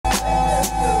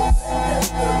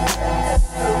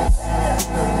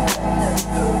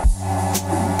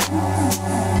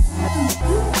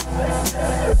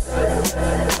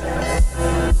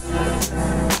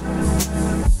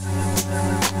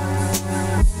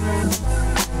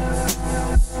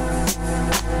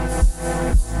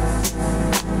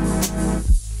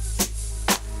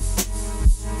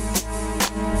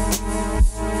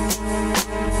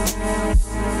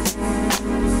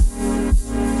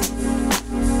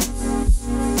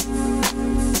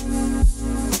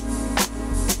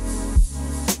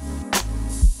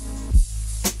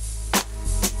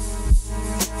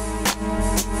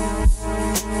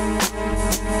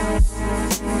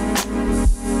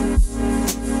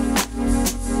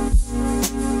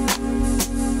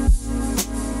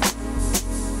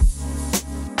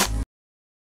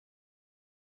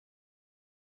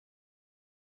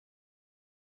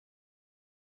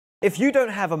If you don't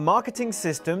have a marketing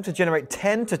system to generate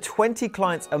 10 to 20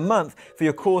 clients a month for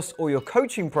your course or your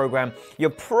coaching program, you're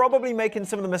probably making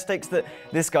some of the mistakes that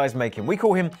this guy's making. We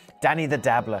call him Danny the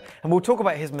Dabbler, and we'll talk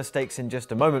about his mistakes in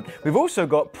just a moment. We've also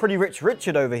got Pretty Rich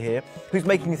Richard over here, who's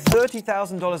making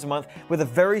 $30,000 a month with a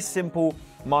very simple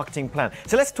marketing plan.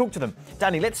 So let's talk to them.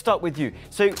 Danny, let's start with you.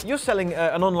 So you're selling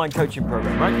an online coaching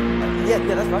program, right? Yeah,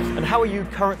 that's right. And how are you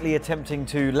currently attempting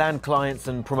to land clients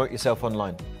and promote yourself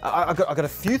online? I've got a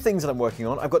few things that I'm working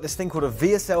on. I've got this thing called a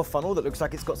VSL funnel that looks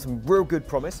like it's got some real good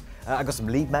promise. I've got some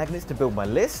lead magnets to build my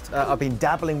list. I've been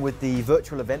dabbling with the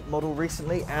virtual event model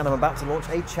recently, and I'm about to launch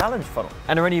a challenge funnel.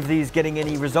 And are any of these getting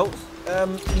any results?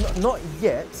 Not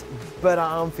yet, but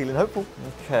I'm feeling hopeful.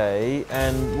 Okay,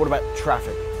 and what about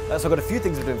traffic? So I've got a few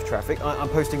things I'm doing for traffic. I'm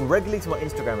posting regularly to my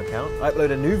Instagram account. I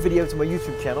upload a new video to my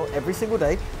YouTube channel every single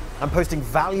day. I'm posting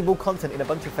valuable content in a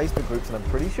bunch of Facebook groups, and I'm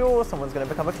pretty sure someone's going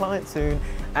to become a client soon.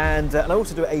 And I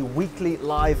also do a weekly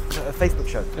live Facebook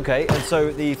show. Okay, and so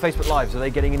the Facebook Lives, are they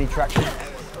getting any traction?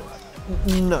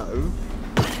 No.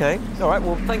 Okay, all right,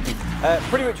 well, thank you.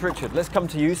 Pretty Rich Richard, let's come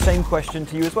to you. Same question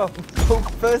to you as well. Well,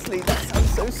 firstly, that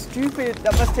sounds so stupid.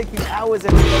 That must take you hours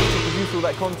every day to produce all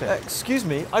that content. Excuse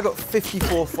me, I got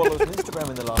 54 followers on Instagram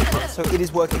in the last month, so it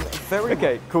is working very well.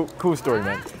 Okay, cool story,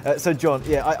 man. So John,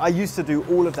 yeah, I used to do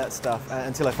all of that stuff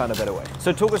until I found a better way.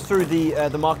 So talk us through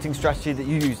the marketing strategy that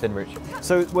you use then, Rich.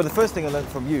 So, well, the first thing I learned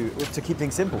from you was to keep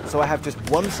things simple. So I have just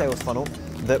one sales funnel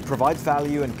that provides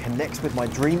value and connects with my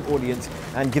dream audience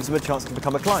and gives them a chance to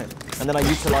become a client. And then I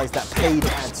utilize that paid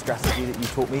ad strategy that you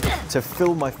taught me to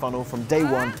fill my funnel from day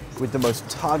one with the most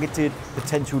targeted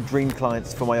potential dream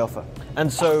clients for my offer.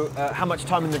 And so how much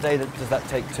time in the day does that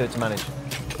take to manage?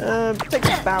 It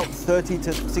takes about 30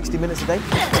 to 60 minutes a day.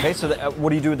 Okay, so what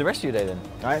do you do with the rest of your day then?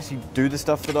 I actually do the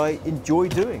stuff that I enjoy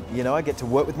doing. You know, I get to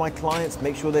work with my clients,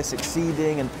 make sure they're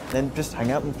succeeding, and then just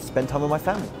hang out and spend time with my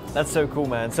family. That's so cool,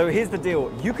 man. So here's the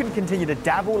deal. You can continue to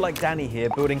dabble like Danny here,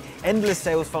 building endless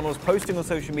sales funnels, posting on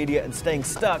social media and staying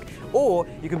stuck, or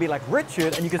you can be like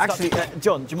Richard and you can start... Actually,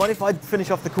 John, do you mind if I finish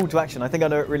off the call to action? I think I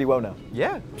know it really well now.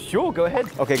 Yeah, sure, go ahead.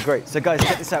 Okay, great. So guys,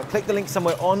 check this out. Click the link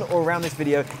somewhere on or around this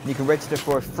video and you can register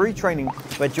for a free training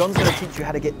where John's going to teach you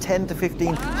how to get 10 to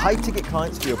 15 high-ticket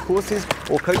clients for your courses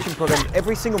or coaching programs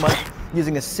every single month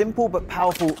using a simple but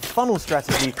powerful funnel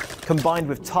strategy combined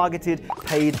with targeted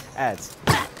paid ads.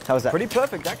 How was that? Pretty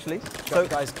perfect, actually. So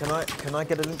guys, can I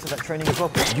get a link to that training as well,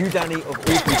 please? You, Danny, of all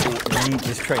people, need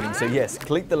this training. So yes,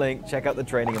 click the link, check out the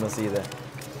training, and I'll see you there.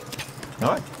 All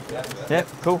right. Yeah,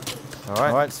 cool.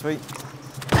 All right, sweet.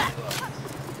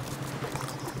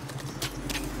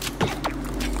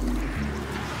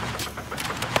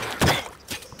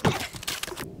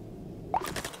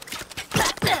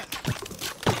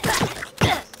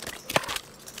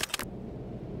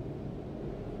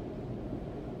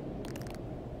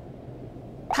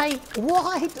 Hey,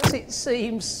 why does it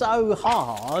seem so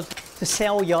hard to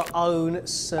sell your own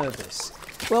service?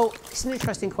 Well, it's an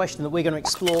interesting question that we're going to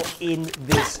explore in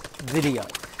this video.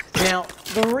 Now,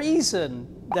 the reason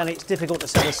that it's difficult to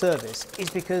sell a service is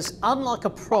because unlike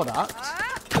a product,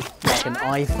 like an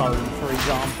iPhone, for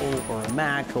example, or a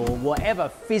Mac, or whatever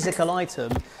physical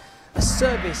item, a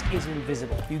service is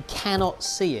invisible. You cannot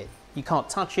see it. You can't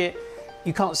touch it.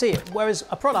 You can't see it. Whereas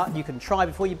a product, you can try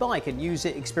before you buy, you can use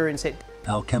it, experience it.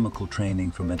 Alchemical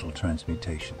training for mental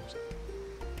transmutations.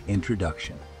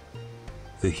 Introduction.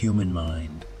 The human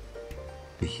mind.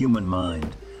 The human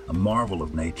mind, a marvel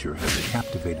of nature, has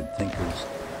captivated thinkers,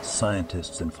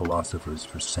 scientists, and philosophers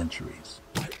for centuries.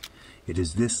 It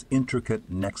is this intricate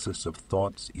nexus of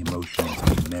thoughts, emotions,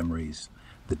 and memories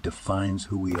that defines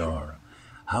who we are,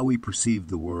 how we perceive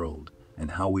the world,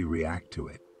 and how we react to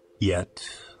it. Yet,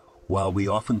 while we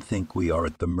often think we are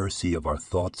at the mercy of our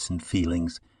thoughts and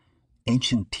feelings,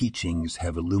 ancient teachings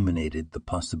have illuminated the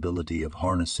possibility of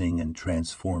harnessing and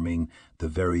transforming the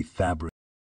very fabric